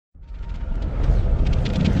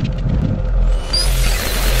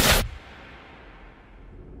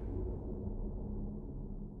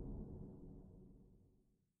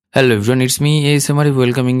Hello everyone, it's me ASM Arif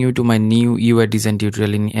welcoming you to my new UI design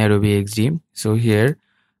tutorial in Adobe XD. So here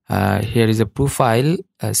is a profile,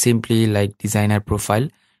 simply like designer profile.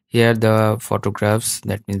 Here the photographs,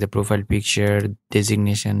 that means the profile picture,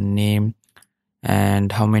 designation, name,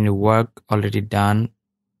 and how many work already done,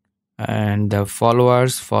 and the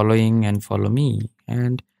followers, following, and follow me,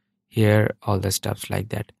 and here all the stuffs like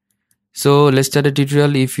that. So let's start the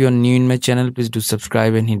tutorial. If you're new in my channel, please do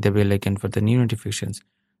subscribe and hit the bell icon for the new notifications.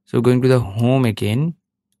 So going to the home again,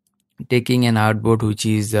 taking an artboard which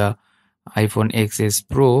is iPhone XS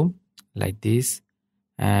Pro like this,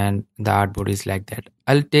 and the artboard is like that.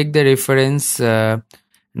 I'll take the reference and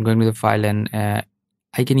going to the file, and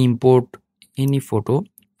I can import any photo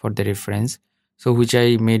for the reference. So which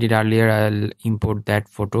I made it earlier, I'll import that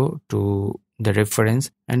photo to the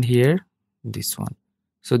reference, and here this one.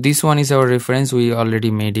 So this one is our reference, we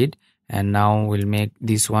already made it, and now we'll make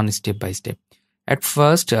this one step by step. At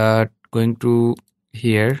first, going to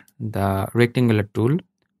here the rectangular tool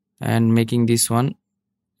and making this one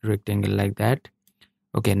rectangle like that.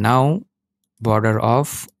 Okay, now border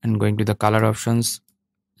off and going to the color options,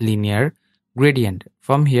 linear gradient.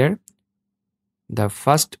 From here, the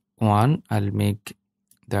first one I'll make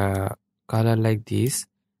the color like this,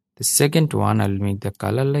 the second one I'll make the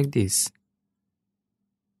color like this,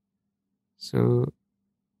 so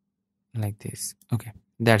like this. Okay,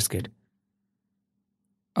 that's good.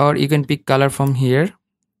 Or you can pick color from here,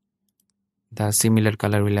 the similar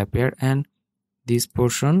color will appear, and this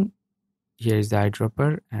portion here is the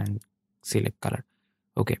eyedropper and select color.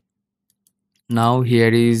 Okay, now here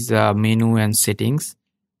is menu and settings.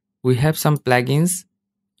 We have some plugins,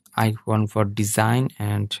 icon for design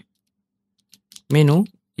and menu.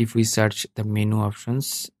 If we search the menu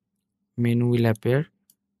options, menu will appear.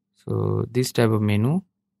 So this type of menu,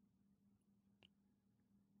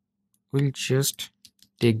 we'll just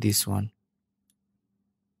take this one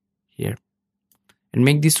here and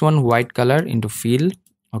make this one white color into fill.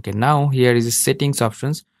 Okay, now here is the settings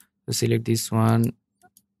options. So select this one,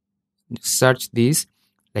 search this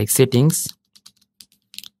like settings.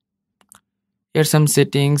 Here some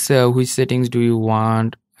settings. Which settings do you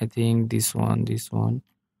want? I think this one.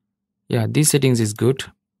 Yeah, these settings is good.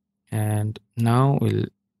 And now we'll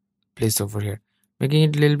place over here, making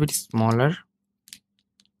it a little bit smaller.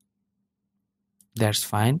 That's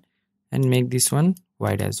fine. And make this one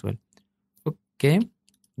white as well. Okay,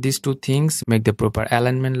 these two things make the proper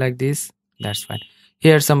alignment like this. That's fine.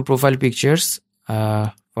 Here are some profile pictures.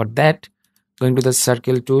 For that, going to the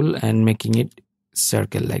circle tool and making it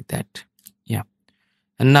circle like that. Yeah.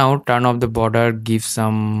 And now turn off the border, give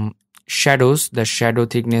some shadows. The shadow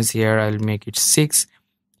thickness here, I'll make it 6.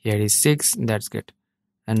 Here is 6. That's good.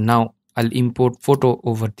 And now I'll import photo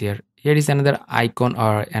over there. Here is another icon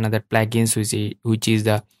or another plugins which is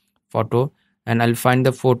the photo, and I'll find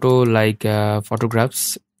the photo like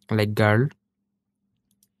photographs like girl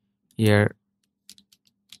here.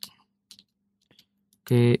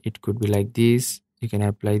 Okay, it could be like this. You can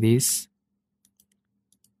apply this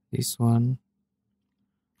one,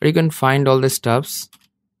 or you can find all the stuffs.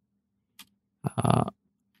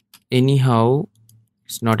 Anyhow,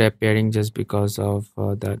 it's not appearing just because of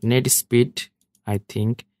the net speed, I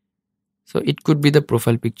think. So it could be the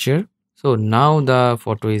profile picture. So now the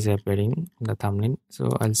photo is appearing, the thumbnail. So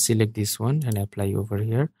I'll select this one and apply over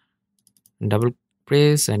here. Double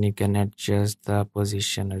press and you can adjust the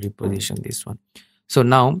position or reposition this one. So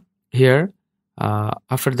now here,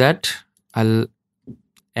 after that, I'll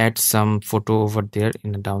add some photo over there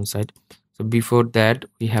in the downside. So before that,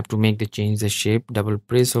 we have to make the change the shape. Double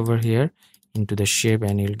press over here into the shape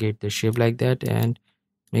and you'll get the shape like that, and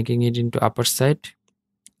making it into upper side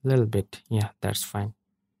a little bit. Yeah, that's fine.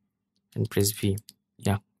 And press V.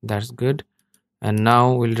 Yeah, that's good. And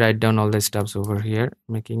now we'll write down all the stuffs over here,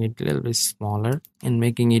 making it a little bit smaller and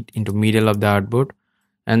making it into middle of the artboard.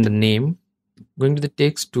 And the name, going to the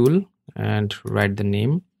text tool and write the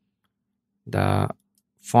name. The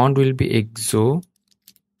font will be EXO.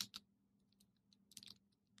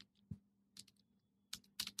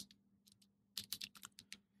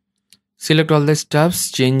 Select all the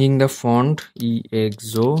stuffs, changing the font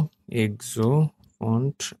EXO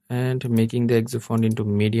font, and making the EXO font into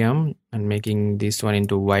medium and making this one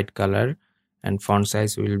into white color, and font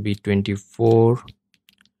size will be 24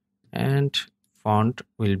 and font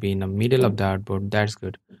will be in the middle of the artboard. That's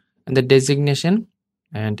good. And the designation,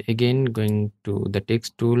 and again going to the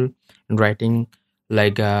text tool and writing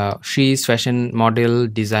like she is fashion model,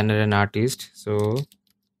 designer and artist. So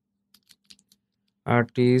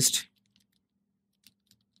artist,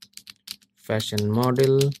 fashion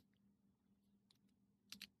model,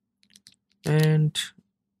 and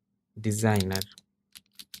designer,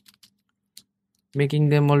 making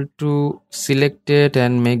them all to selected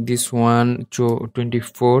and make this one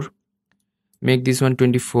 24. Make this one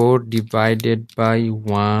 24 divided by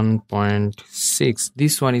 1.6.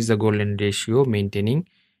 This one is the golden ratio, maintaining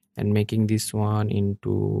and making this one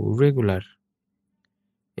into regular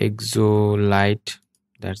exo light.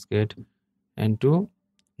 That's good. And to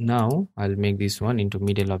now I'll make this one into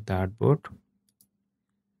middle of the artboard.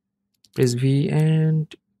 Press V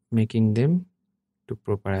and making them to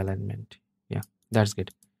proper alignment. Yeah, that's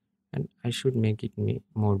good. And I should make it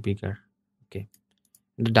more bigger. Okay.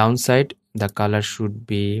 The downside, the color should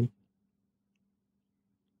be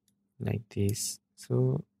like this,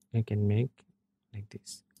 so I can make like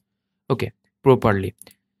this. Okay, properly.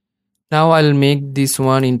 Now I'll make this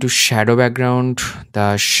one into shadow background.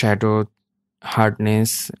 The shadow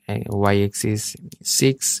hardness y-axis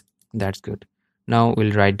 6. That's good. Now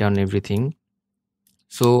we'll write down everything.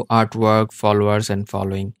 So artwork, followers and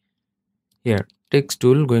following. Here, text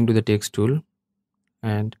tool, going to the text tool,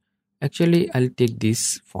 and actually I'll take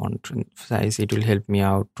this font size. It will help me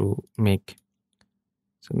out to make.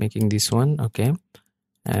 So making this one, okay,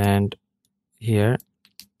 and here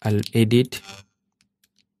I'll edit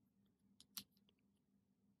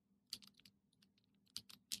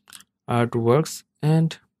artworks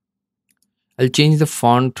and I'll change the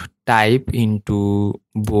font type into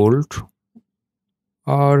bold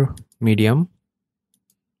or medium.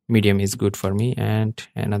 Medium is good for me. And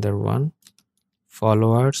another one,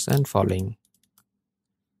 followers and following.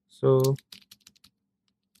 So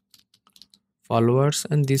followers,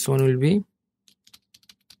 and this one will be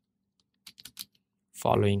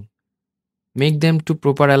following. Make them to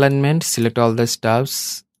proper alignment. Select all the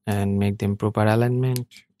stuffs and make them proper alignment.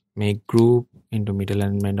 Make group into middle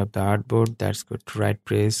alignment of the artboard. That's good. Right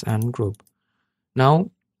press and group.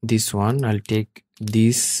 Now this one, I'll take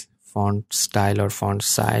this font style or font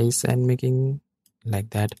size and making like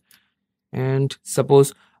that. And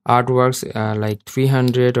suppose artworks like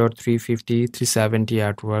 300 or 350, 370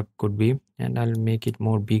 artwork could be, and I'll make it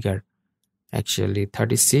more bigger. Actually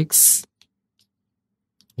 36.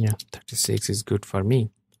 Yeah, 36 is good for me.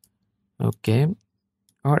 Okay,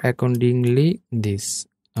 or accordingly this.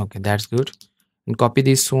 Okay, that's good. And copy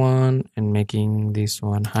this one and making this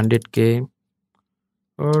one 100k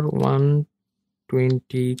or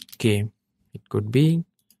 120k it could be.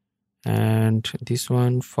 And this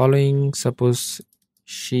one following, suppose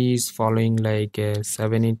she is following like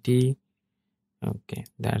 780. Okay,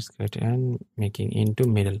 that's good. And making into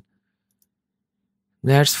middle.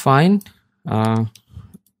 That's fine.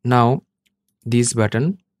 Now this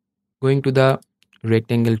button, going to the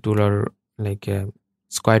rectangle tool or like a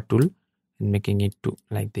square tool and making it to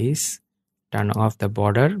like this. Turn off the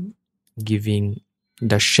border, giving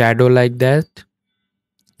the shadow like that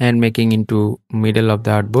and making into middle of the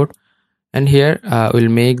artboard. And here we'll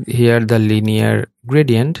make here the linear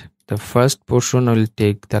gradient. The first portion will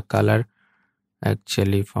take the color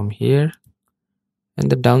actually from here, and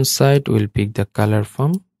the downside will pick the color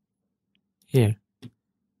from here.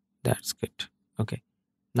 That's good. Okay,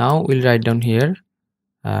 now we'll write down here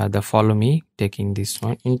the follow me, taking this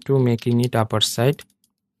one into making it upper side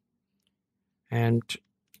and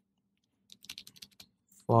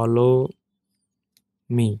follow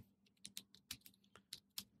me.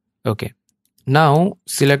 Okay, now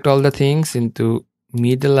select all the things into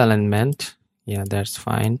middle alignment. Yeah, that's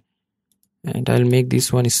fine. And I'll make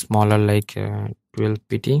this one smaller, like 12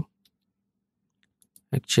 pt,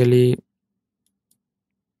 actually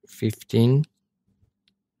 15,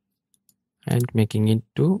 and making it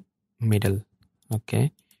to middle.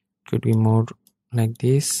 Okay, could be more like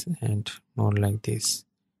this and more like this.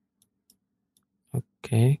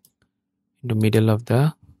 Okay, in the middle of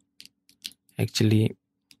the, actually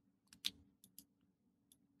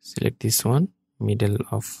select this one, middle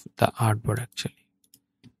of the artboard. Actually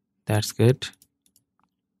that's good.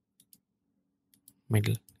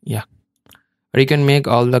 Middle, yeah. Or you can make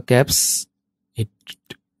all the caps, it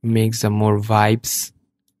makes some more vibes.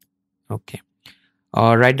 Okay,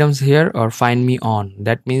 or write down here or find me on,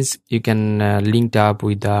 that means you can link up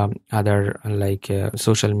with the other like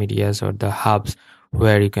social medias or the hubs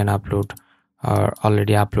where you can upload or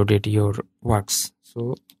already uploaded your works.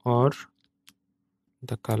 So, or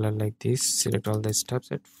the color like this, select all the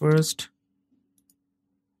steps at first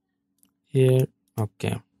here.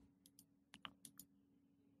 Okay,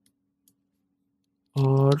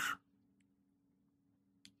 or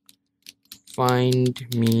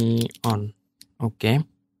find me on. Okay,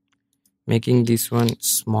 making this one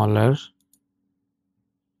smaller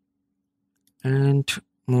and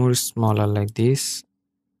more smaller like this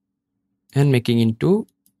and making into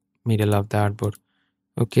middle of the artboard.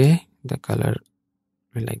 Okay, the color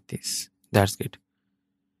will like this. That's good.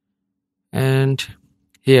 And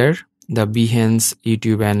here the Behance,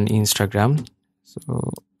 YouTube and Instagram.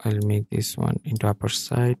 So I'll make this one into upper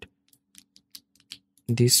side,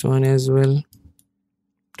 this one as well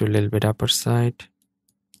to a little bit upper side.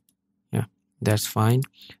 Yeah, that's fine.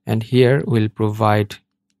 And here we'll provide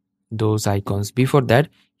those icons. Before that,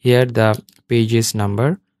 here the pages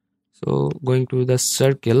number. So going to the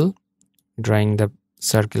circle, drawing the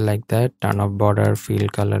circle like that, turn off border, fill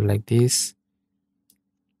color like this.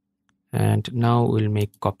 And now we'll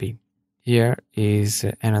make copy. Here is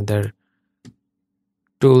another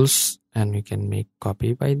tools, and we can make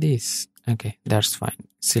copy by this. Okay, that's fine.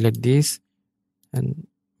 Select this and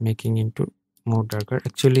making into more darker.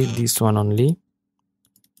 Actually this one only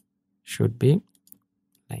should be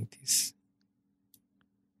like this.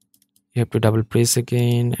 You have to double press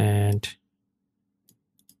again, and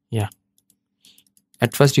yeah,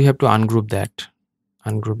 at first you have to ungroup that,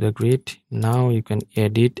 ungroup the grid. Now you can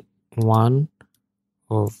edit one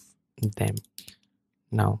of them.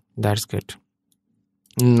 Now that's good.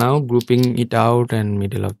 Now grouping it out and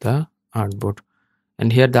middle of the artboard.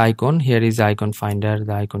 And here the icon, here is the icon finder,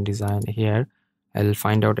 the icon design. Here I'll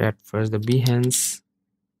find out at first the Behance.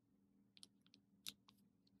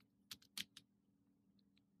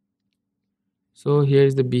 So here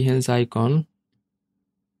is the Behance icon.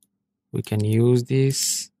 We can use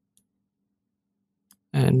this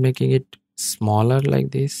and making it smaller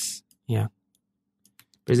like this. Yeah,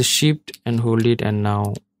 press the shift and hold it, and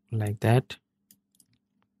now like that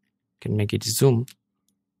can make it zoom.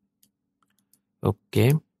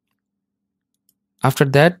 Okay, after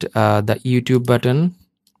that the YouTube button,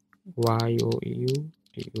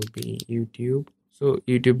 Y-O-U-T-U-B, YouTube. So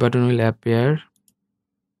YouTube button will appear,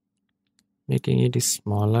 making it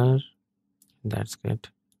smaller. That's good.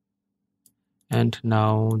 And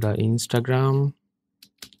now the Instagram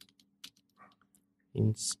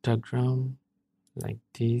like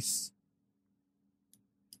this.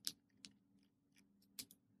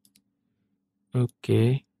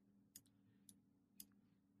 Okay,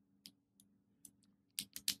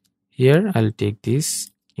 here I'll take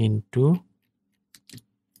this into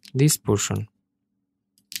this portion.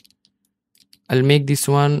 I'll make this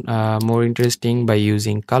one more interesting by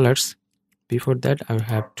using colors. Before that, I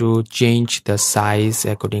have to change the size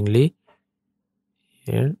accordingly,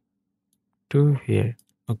 here to here.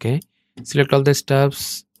 Okay, select all the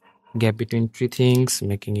steps, gap between three things,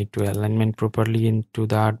 making it to alignment properly into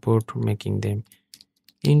the artboard, making them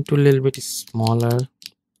into a little bit smaller.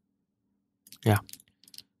 Yeah,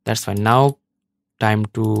 that's fine. Now time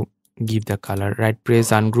to give the color. Right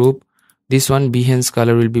press, ungroup. This one Behance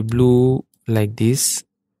color will be blue like this.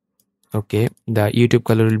 Okay, the YouTube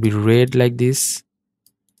color will be red like this.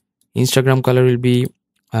 Instagram color will be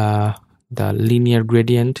the linear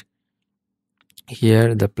gradient.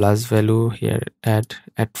 Here the plus value here at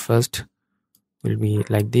first will be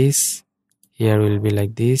like this. Here will be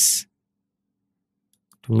like this.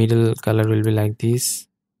 The middle color will be like this.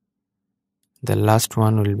 The last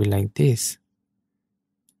one will be like this,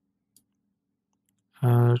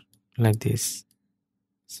 or like this.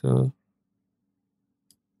 So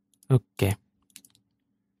okay,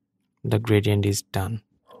 the gradient is done.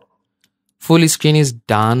 Full screen is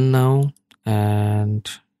done now, and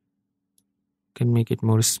can make it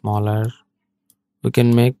more smaller. We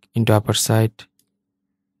can make into upper side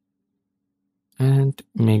and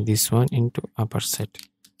make this one into upper side.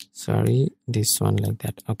 Sorry, this one like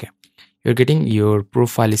that. Okay, you're getting your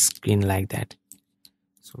profile screen like that.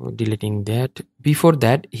 So deleting that. Before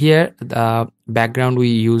that, here the background we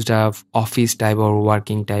used of office type or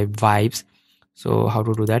working type vibes. So how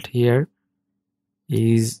to do that? Here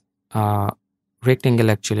is rectangle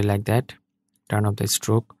actually like that. Turn off the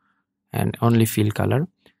stroke and only fill color.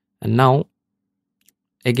 And now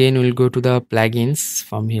again we'll go to the plugins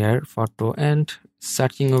from here, photo, and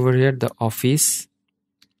searching over here the office,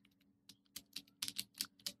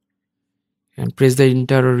 and press the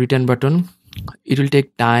enter or return button. It will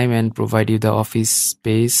take time and provide you the office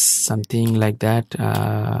space, something like that.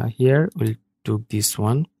 Here we'll do this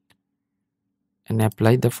one and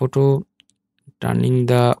apply the photo, turning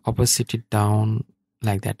the opacity down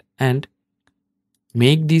like that, and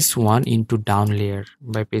make this one into down layer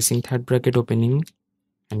by pressing third bracket, opening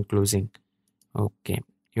and closing. Okay,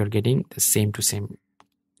 you're getting the same to same.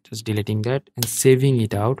 Just deleting that and saving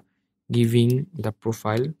it out, giving the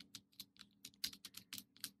profile.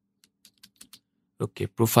 Okay,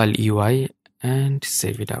 profile UI, and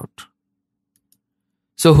save it out.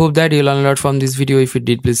 So hope that you learn a lot from this video. If you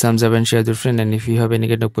did, please thumbs up and share with your friend. And if you have any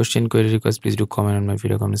kind of question, query, request, please do comment on my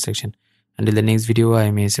video comment section. Until the next video, I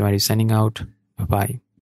am ASM Arif signing out. Bye bye.